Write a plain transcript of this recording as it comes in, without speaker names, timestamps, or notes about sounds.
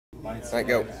All right,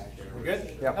 go. We're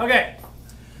good? Yep. Okay.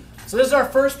 So this is our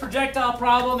first projectile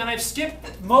problem, and I've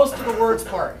skipped most of the words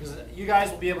part because you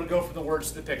guys will be able to go from the words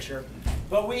to the picture.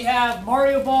 But we have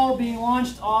Mario Ball being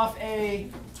launched off a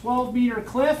 12-meter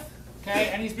cliff, okay,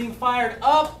 and he's being fired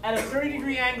up at a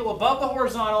 30-degree angle above the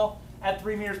horizontal at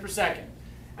 3 meters per second.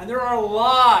 And there are a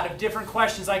lot of different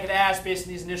questions I could ask based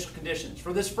on these initial conditions.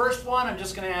 For this first one, I'm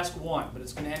just going to ask one, but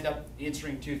it's going to end up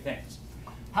answering two things.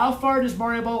 How far does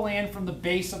Mario Ball land from the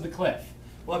base of the cliff?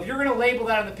 Well, if you're going to label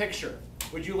that in the picture,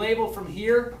 would you label from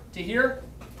here to here?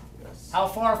 Yes. How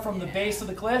far from the base of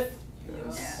the cliff?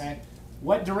 Yes. Okay.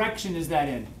 What direction is that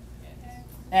in?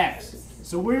 X.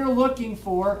 So we're looking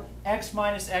for x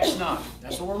minus x naught.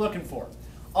 That's what we're looking for.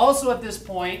 Also at this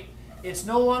point, it's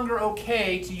no longer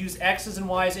okay to use x's and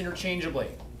y's interchangeably.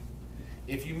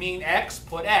 If you mean x,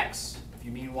 put x. If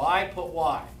you mean y, put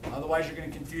y. Otherwise, you're going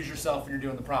to confuse yourself when you're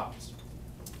doing the problems.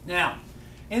 Now,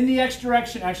 in the x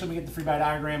direction, actually, let me get the free body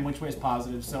diagram. Which way is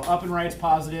positive? So up and right is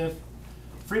positive.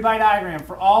 Free body diagram.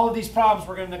 For all of these problems,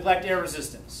 we're going to neglect air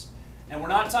resistance. And we're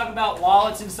not talking about while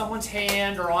it's in someone's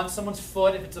hand or on someone's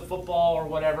foot if it's a football or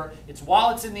whatever. It's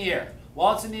while it's in the air.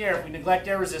 While it's in the air, if we neglect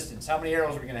air resistance, how many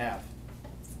arrows are we going to have?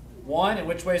 One, and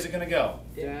which way is it going to go?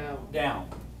 Down. Down.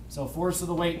 So force of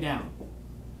the weight down.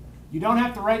 You don't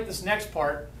have to write this next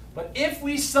part, but if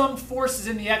we summed forces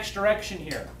in the x direction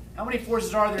here, how many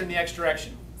forces are there in the x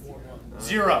direction?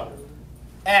 0.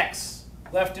 X,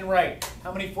 left and right.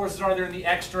 How many forces are there in the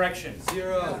x direction?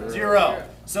 0. 0.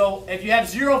 So if you have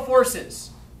 0 forces,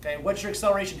 okay, what's your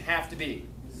acceleration have to be?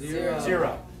 0.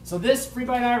 0. So this free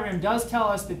body diagram does tell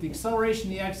us that the acceleration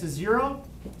in the x is 0.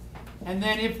 And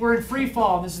then if we're in free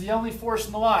fall, and this is the only force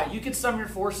in the y, you can sum your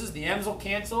forces, the m's will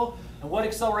cancel, and what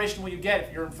acceleration will you get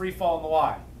if you're in free fall in the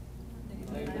y?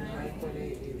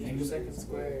 -9.8 meters per second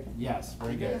squared. Yes,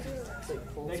 very good.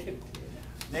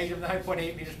 Negative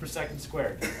 -9.8 meters per second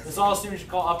squared. This all assumes you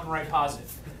call up and right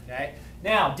positive. Okay?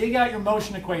 Now, dig out your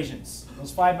motion equations.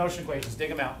 Those 5 motion equations, dig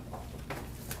them out.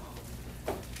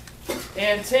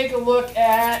 And take a look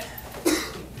at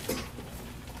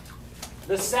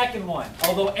the second one,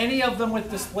 although any of them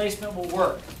with displacement will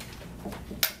work.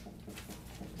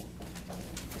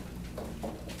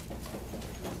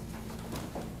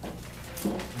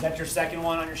 Is that your second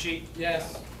one on your sheet?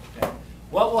 Yes. Okay.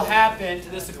 What will happen to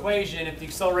this equation if the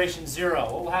acceleration is 0?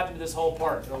 What will happen to this whole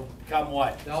part? It'll become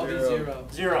what? That'll be 0.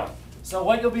 0. So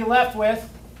what you'll be left with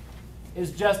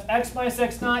is just x minus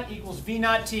x naught equals v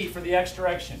naught t for the x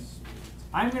direction.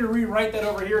 I'm going to rewrite that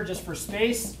over here just for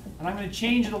space, and I'm going to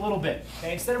change it a little bit.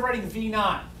 Okay? Instead of writing v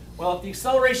naught, well, if the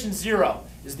acceleration is 0,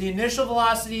 is the initial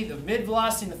velocity, the mid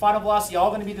velocity, and the final velocity all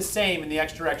going to be the same in the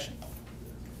x direction?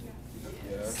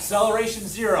 Yes. Acceleration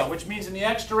 0, which means in the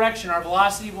x direction our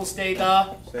velocity will stay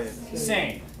the Same.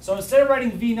 same. So instead of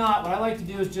writing v naught, what I like to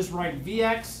do is just write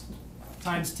vx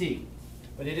times t.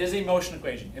 But it is a motion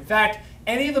equation. In fact,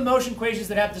 any of the motion equations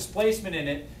that have displacement in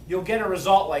it, you'll get a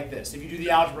result like this. If you do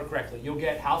the algebra correctly, you'll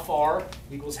get how far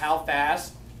equals how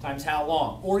fast times how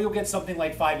long. Or you'll get something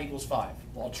like 5 equals 5.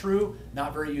 All true,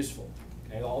 not very useful.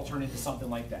 Okay, they'll all turn into something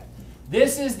like that.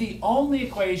 This is the only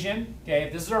equation, okay,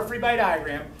 if this is our free body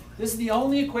diagram, this is the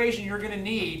only equation you're going to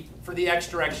need for the x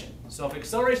direction. So if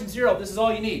acceleration is 0, this is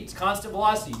all you need. It's constant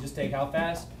velocity. You just take how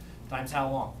fast times how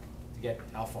long to get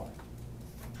how far.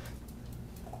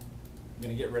 I'm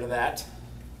going to get rid of that.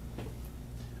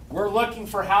 We're looking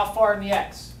for how far in the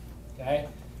x. Okay?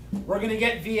 We're going to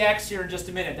get vx here in just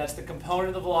a minute. That's the component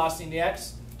of the velocity in the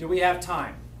x. Do we have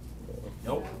time?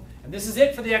 Nope. And this is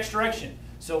it for the x direction.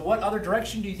 So what other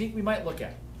direction do you think we might look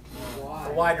at?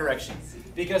 The y direction.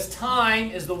 Because time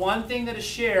is the one thing that is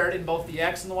shared in both the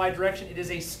x and the y direction. It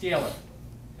is a scalar.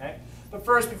 Okay? But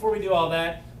first, before we do all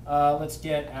that, let's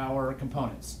get our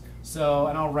components. So,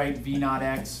 and I'll write v naught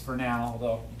x for now,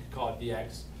 although you could call it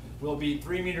vx. Will be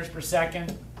 3 meters per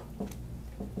second.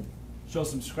 Show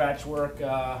some scratch work.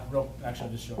 Actually, I'll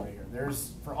just show right here.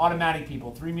 There's, for automatic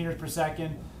people, 3 meters per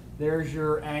second. There's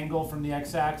your angle from the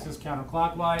x-axis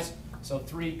counterclockwise. So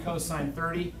 3 cosine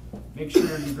 30. Make sure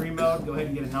you're in degree mode. Go ahead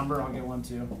and get a number. I'll get one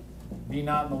too. V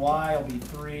naught in the y will be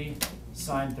 3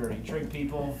 sine 30. Trig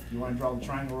people, if you want to draw the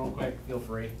triangle real quick, feel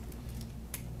free.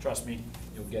 Trust me,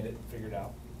 you'll get it figured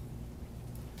out.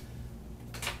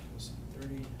 Cosine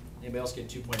 30. Anybody else get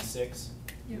 2.6?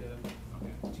 Yeah.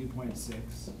 Okay,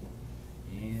 2.6.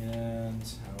 And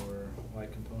our y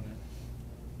component.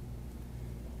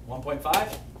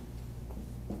 1.5?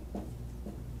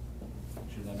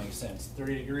 Sure that makes sense.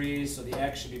 30 degrees, so the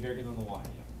x should be bigger than the y.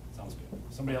 Yeah, sounds good.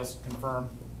 Somebody else confirm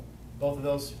both of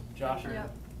those? Josh? Yep.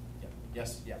 Yep.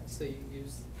 Yes, yeah. So you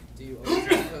use Do you always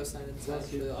use cosine and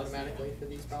sine automatically for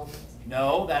these problems?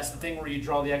 No, that's the thing where you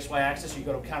draw the XY axis, you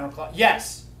go to counterclockwise.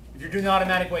 Yes, if you're doing the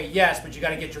automatic way, yes, but you got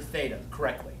to get your theta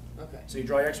correctly. Okay. So you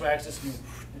draw your XY axis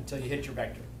until you hit your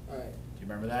vector. All right. Do you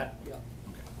remember that? Yeah. Okay.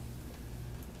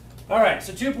 All right,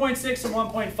 so 2.6 and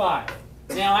 1.5.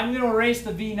 Now I'm going to erase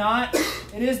the V naught.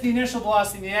 It is the initial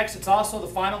velocity in the x. It's also the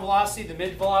final velocity, the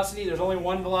mid velocity. There's only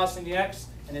one velocity in the x,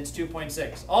 and it's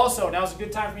 2.6. Also, now's a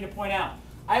good time for me to point out,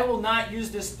 I will not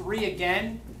use this 3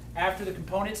 again after the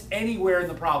components anywhere in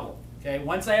the problem. Okay?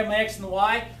 Once I have my x and the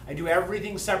y, I do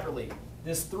everything separately.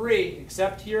 This 3,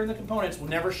 except here in the components, will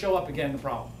never show up again in the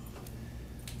problem.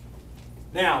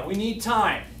 Now, we need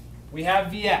time. We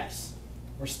have Vx.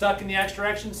 We're stuck in the x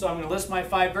direction, so I'm going to list my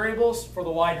 5 variables for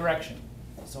the y direction.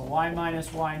 So y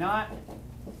minus y naught,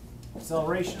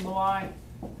 acceleration in the y,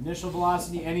 initial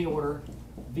velocity, any order,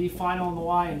 v final in the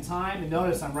y, and time. And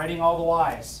notice I'm writing all the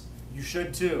y's. You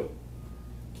should too.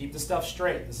 Keep the stuff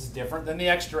straight. This is different than the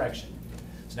x direction.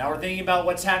 So now we're thinking about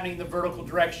what's happening in the vertical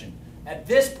direction. At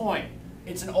this point,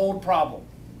 it's an old problem.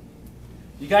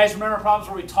 You guys remember problems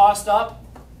where we tossed up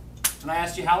and I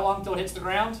asked you how long until it hits the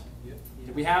ground? Yep.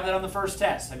 Did we have that on the first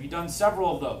test? Have you done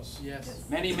several of those? Yes.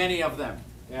 Many, many of them.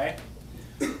 Okay?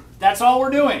 That's all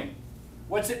we're doing.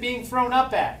 What's it being thrown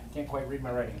up at? Can't quite read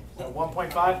my writing. So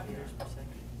 1.5? Let's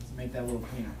make that a little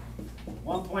cleaner.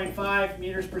 1.5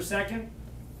 meters per second.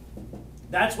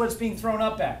 That's what's being thrown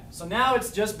up at. So now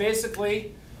it's just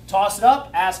basically toss it up,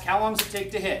 ask how long does it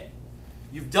take to hit.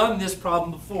 You've done this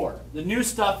problem before. The new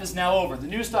stuff is now over. The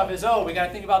new stuff is, oh, we got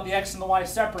to think about the x and the y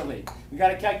separately. We got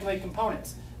to calculate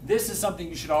components. This is something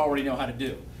you should already know how to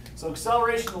do. So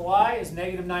acceleration of the y is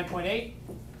negative 9.8.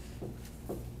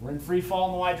 We're in free fall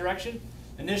in the y direction.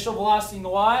 Initial velocity in the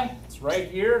y, it's right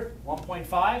here,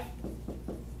 1.5.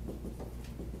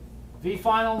 V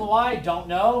final in the y, don't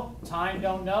know. Time,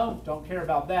 don't know. Don't care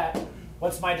about that.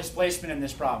 What's my displacement in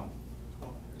this problem?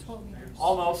 12 meters.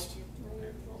 Almost.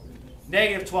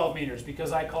 Negative 12 meters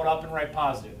because I called up and right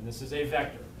positive, and this is a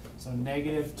vector. So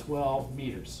negative 12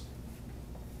 meters.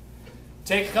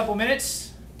 Take a couple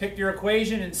minutes, pick your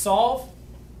equation and solve.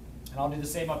 And I'll do the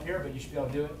same up here, but you should be able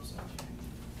to do it. So.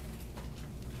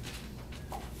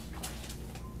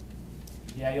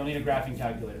 Yeah, you'll need a graphing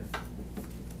calculator.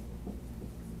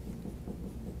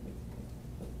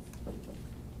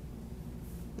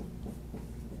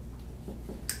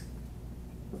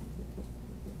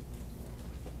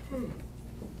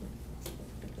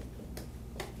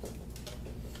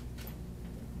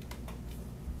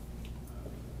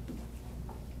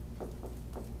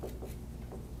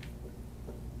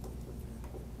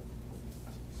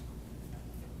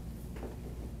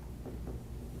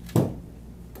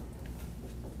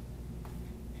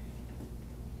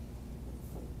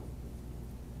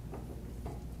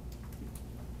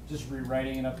 Just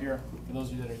rewriting it up here for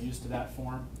those of you that are used to that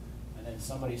form, and then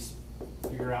somebody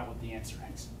figure out what the answer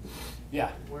is. Yeah?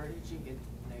 Where did you get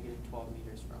negative 12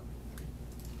 meters from?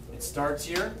 It starts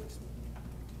here,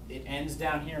 it ends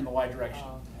down here in the y direction.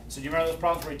 Oh, okay. So do you remember those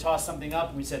problems where we tossed something up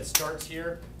and we said starts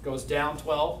here, goes down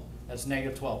 12, that's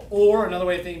negative 12. Or another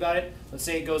way to think about it, let's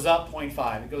say it goes up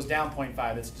 0.5, it goes down 0.5,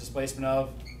 that's a displacement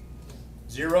of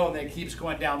 0, and then it keeps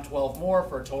going down 12 more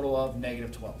for a total of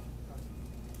negative 12.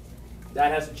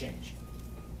 That hasn't changed.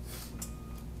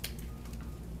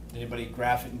 Anybody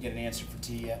graph it and get an answer for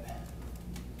t yet?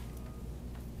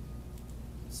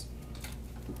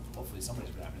 Hopefully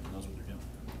somebody's graphing it and knows what they're doing.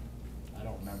 I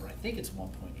don't remember. I think it's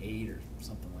 1.8 or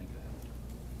something like that.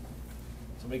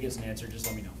 Somebody gets an answer, just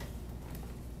let me know.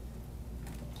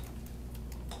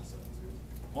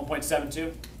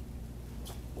 1.72?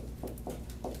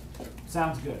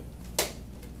 Sounds good.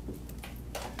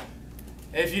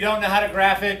 If you don't know how to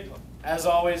graph it, as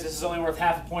always, this is only worth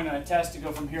half a point on a test to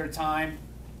go from here to time,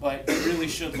 but you really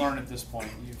should learn at this point.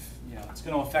 It's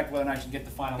going to affect whether or not you can get the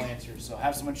final answer. So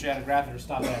have someone show you how to graph it or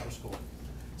stop it after school.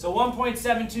 So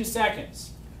 1.72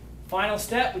 seconds. Final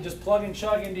step, we just plug and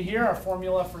chug into here our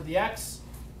formula for the x.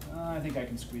 I think I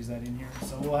can squeeze that in here.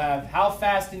 So we'll have how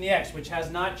fast in the x, which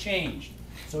has not changed.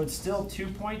 So it's still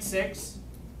 2.6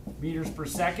 meters per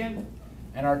second.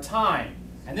 And our time.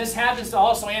 And this happens to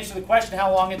also answer the question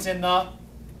how long it's in the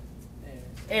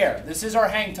air. This is our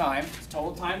hang time. It's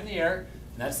total time in the air.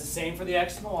 And that's the same for the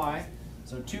x and the y.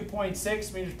 So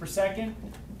 2.6 meters per second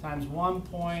times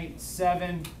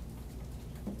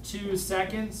 1.72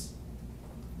 seconds.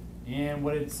 And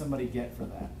what did somebody get for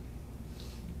that?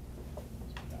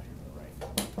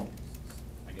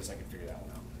 I guess I can figure that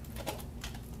one out.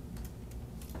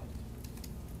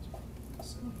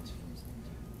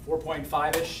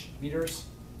 4.5-ish meters.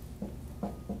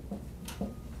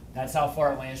 That's how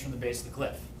far it lands from the base of the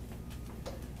cliff.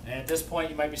 And at this point,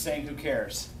 you might be saying, who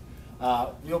cares?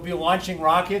 We'll be launching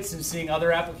rockets and seeing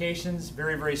other applications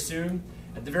very, very soon.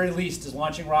 At the very least, is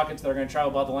launching rockets that are going to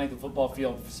travel about the length of the football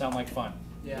field sound like fun?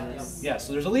 Yeah. Yeah,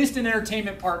 so there's at least an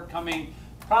entertainment part coming,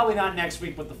 probably not next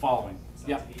week, but the following.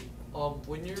 Yeah.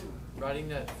 When you're writing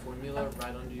that formula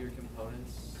right under your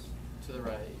components, to the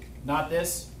right. Not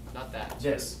this. Not that.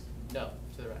 This. No,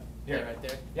 to the right. Here. Yeah, right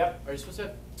there. Yep. Are you supposed to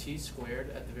have t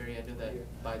squared at the very end of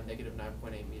that by negative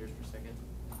 9.8 meters per second?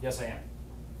 Yes, I am.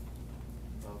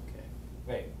 Okay.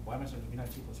 Wait, why am I supposed to be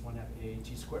not 2 plus 1 have a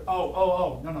t squared?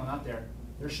 Oh, no, not there.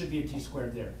 There should be a t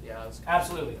squared there. Yeah, that's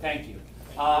Absolutely, thank you.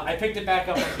 I picked it back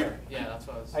up right here. Yeah, that's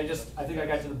what I was. I think I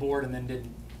got to the board and then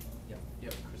didn't. Yep.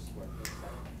 Yep, Chris is working.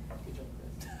 Good job,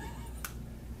 Chris.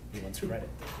 He wants credit.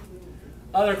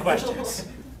 Other questions?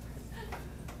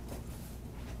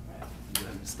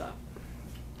 Stop.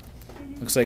 Looks like